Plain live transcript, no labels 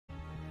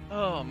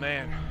Oh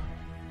man.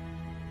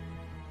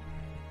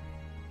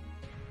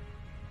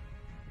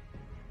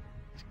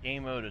 This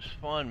game mode is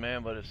fun,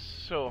 man, but it's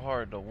so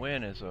hard to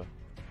win as a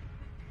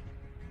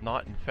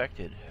not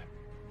infected.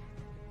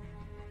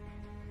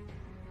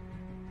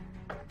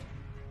 What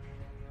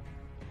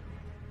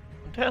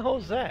the hell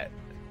is that?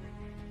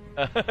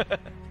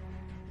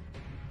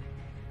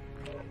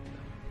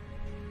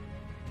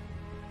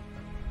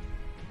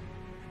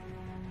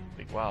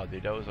 Like, wow,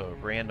 dude, that was a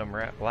random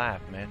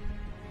laugh, man.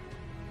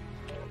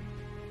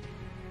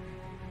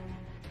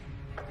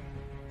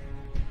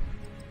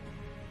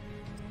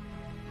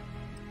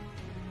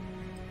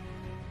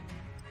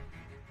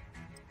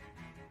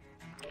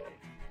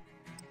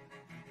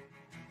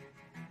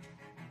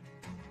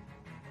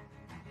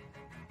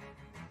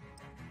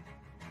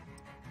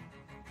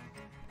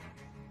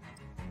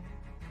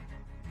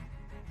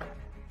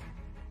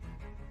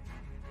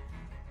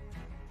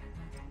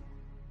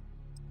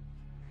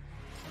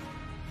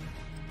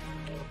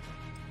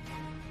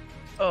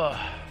 Ugh.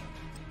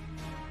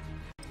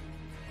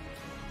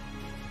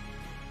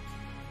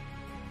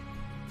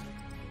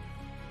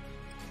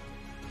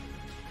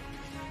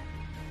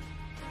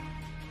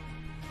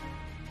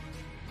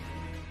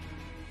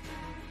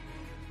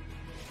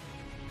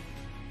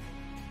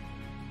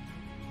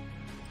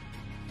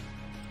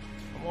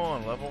 Come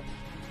on, level.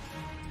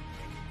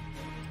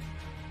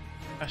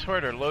 I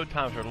swear their load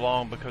times are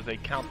long because they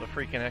count the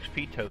freaking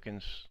XP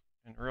tokens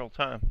in real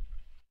time.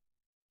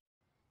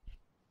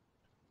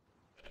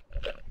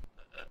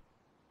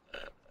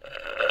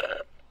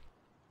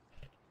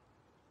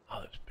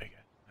 Oh, this big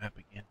map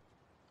again.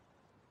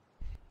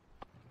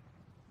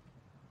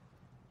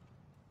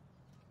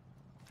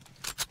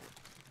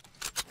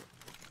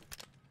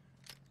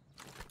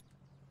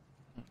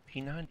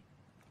 P90.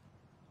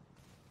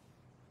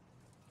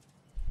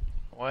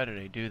 Why did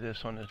they do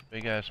this on this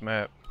big ass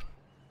map?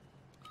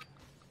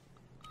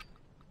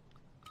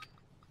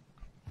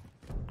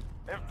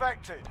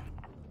 Infected.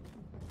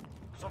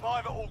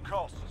 Survive at all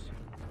costs.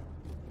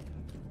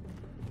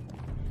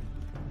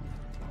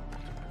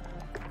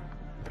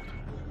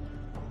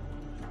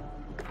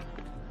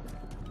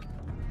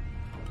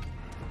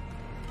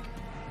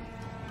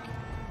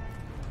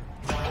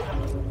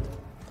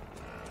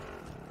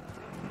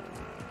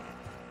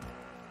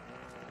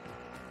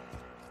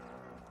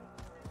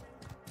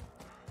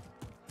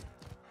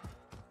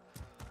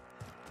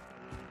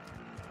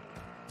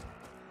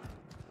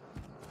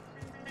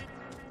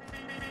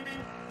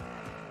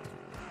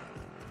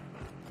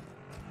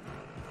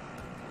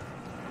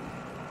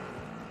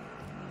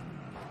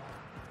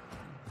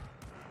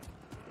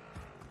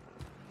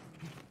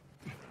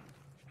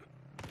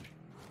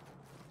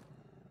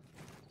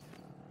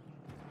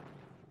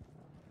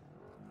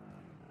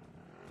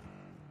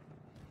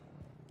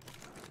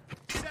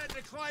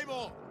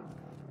 Claymore!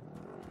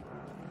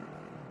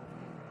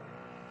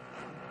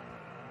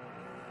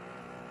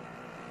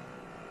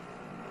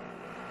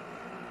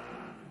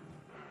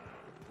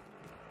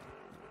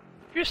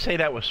 Did you say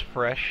that was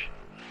fresh?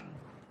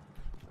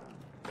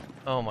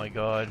 Oh my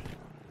god.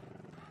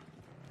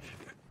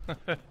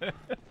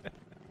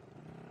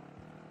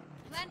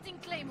 Planting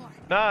Claymore.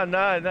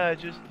 Nah,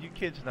 just you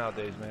kids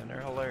nowadays, man.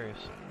 They're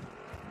hilarious.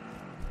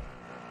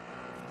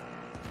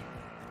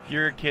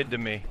 You're a kid to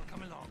me.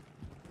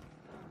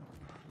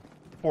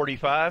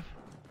 45?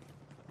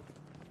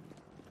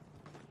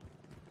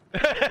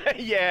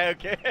 Yeah,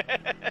 okay.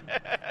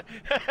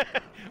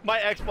 My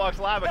Xbox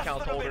Live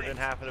account's older than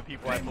half of the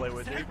people I play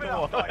with, dude.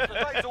 Come on.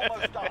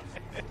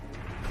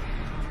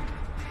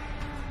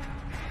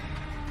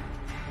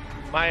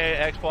 My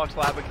Xbox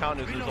Live account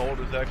is as old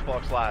as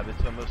Xbox Live.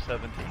 It's almost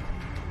 17.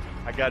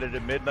 I got it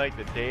at midnight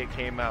the day it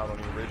came out on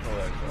the original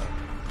Xbox.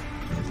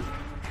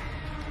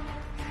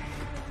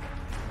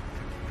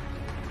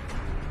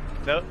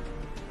 Nope.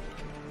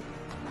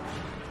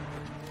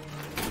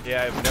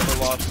 Yeah, I've never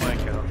lost my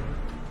account.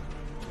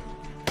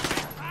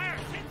 Fire!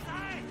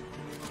 Inside!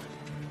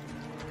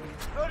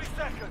 30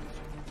 seconds!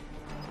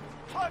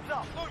 Time's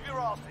up! Move your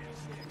asses!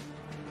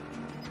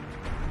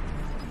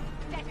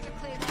 Back to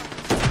Claymore.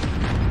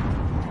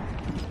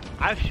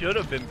 I should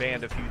have been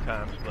banned a few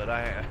times, but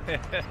I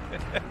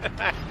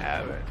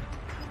haven't.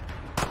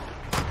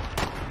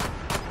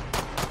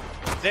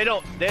 They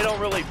don't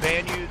really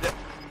ban you.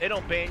 They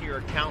don't ban your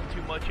account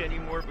too much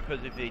anymore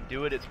because if they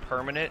do it, it's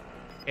permanent.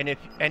 And if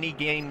any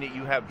game that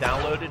you have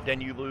downloaded,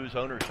 then you lose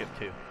ownership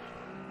to.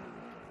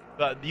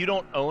 But you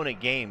don't own a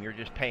game, you're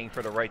just paying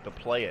for the right to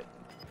play it.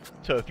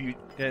 So if you,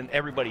 then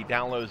everybody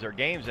downloads their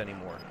games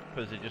anymore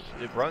because it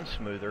runs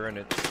smoother and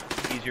it's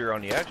easier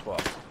on the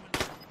Xbox.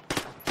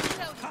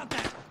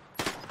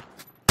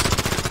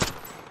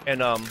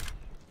 And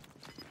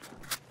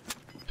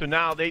so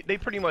now they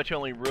pretty much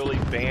only really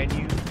ban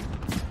you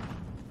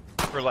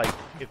for like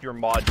if you're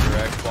modding your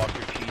Xbox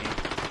or cheating.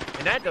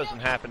 And that doesn't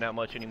happen that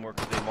much anymore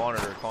because they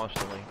monitor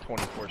constantly,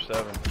 24/7.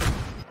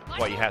 That's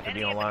why you have to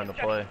be online to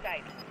play.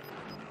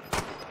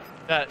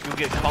 You'll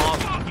get calm.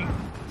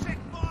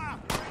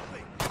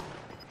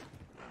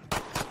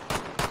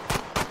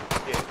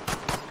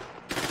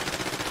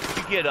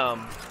 You get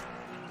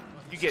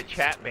You get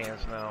chat bans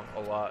now a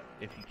lot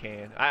if you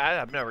can.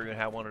 I've never even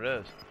had one of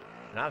those,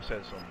 and I've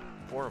said some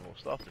horrible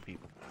stuff to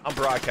people. I'm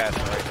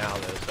broadcasting right now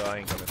though, so I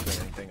ain't gonna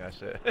say anything I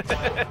said.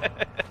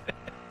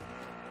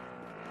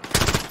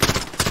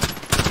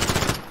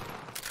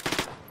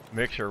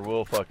 Mixer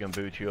will fucking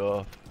boot you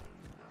off.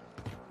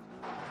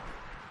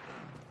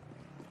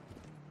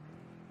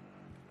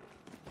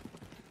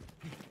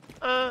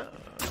 I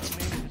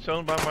mean, it's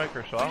owned by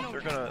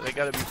Microsoft. They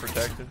gotta be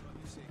protected.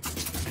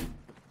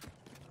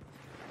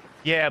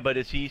 Yeah, but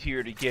it's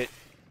easier to get,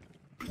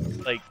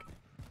 like,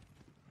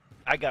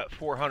 I got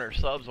 400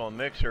 subs on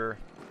Mixer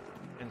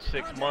in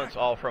 6 months,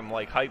 all from,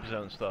 like, Hype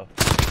Zone stuff.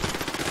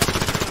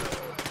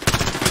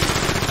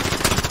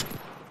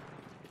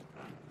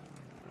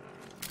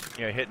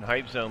 Yeah, hitting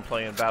Hype Zone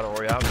playing Battle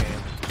Royale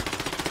games.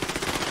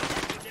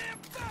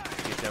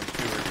 Get them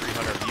 200 or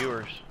 300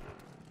 viewers.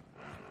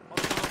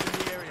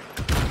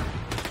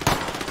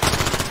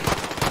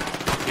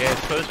 Yeah,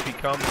 it's supposed to be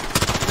coming.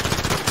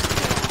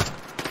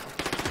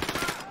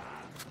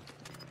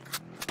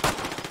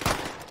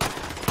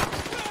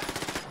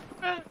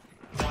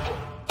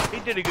 He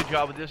did a good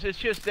job with this. It's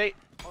just they've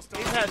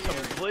had some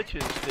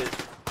glitches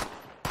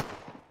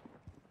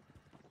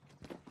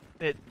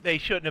that they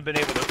shouldn't have been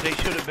able to. They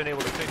should have been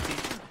able to fix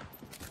these.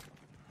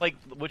 Like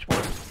which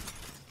one?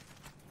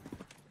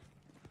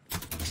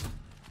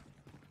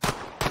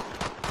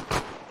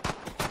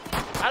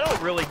 I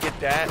don't really get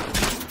that.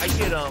 I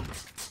get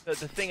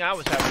the thing I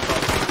was having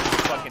problems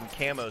with, fucking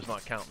camo's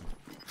not counting.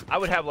 I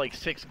would have like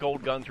 6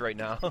 gold guns right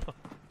now.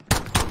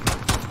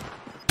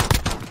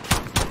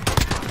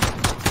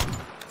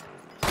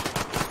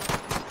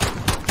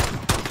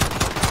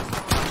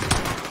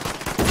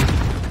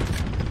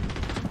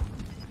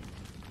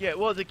 Yeah,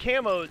 well, the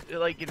camo,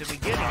 like, in the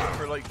beginning,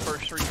 for, like,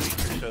 first 3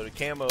 weeks or so, the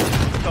camo,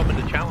 some of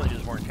the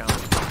challenges weren't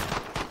counted.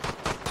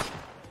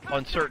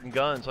 On certain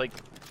guns, like...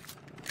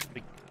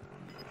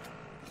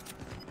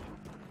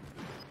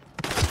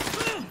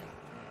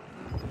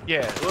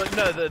 Yeah, well,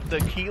 no, the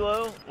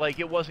kilo,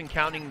 like, it wasn't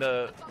counting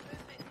the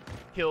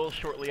kills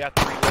shortly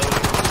after reloading.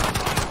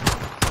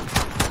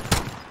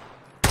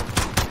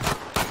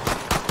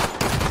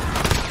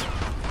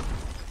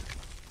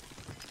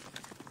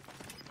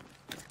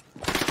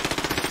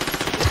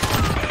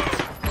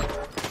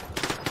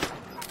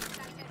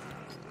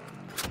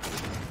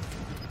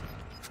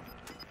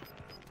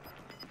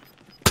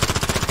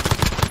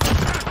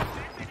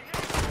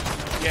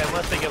 Yeah,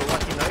 unless they get a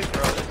lucky knife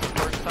throw, that's the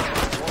first time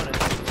I've won it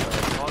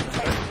on the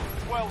set.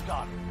 Well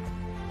done.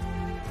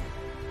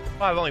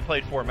 Well, I've only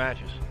played 4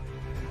 matches.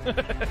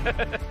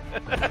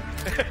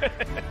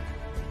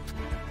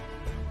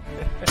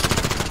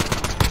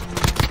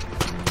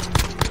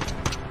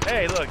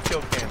 Hey, look,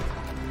 kill cam.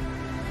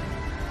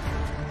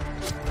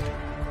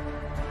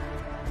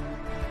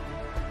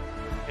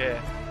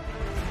 Yeah.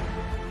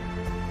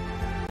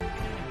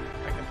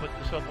 I can put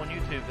this up on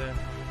YouTube then.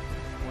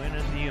 When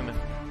is the human?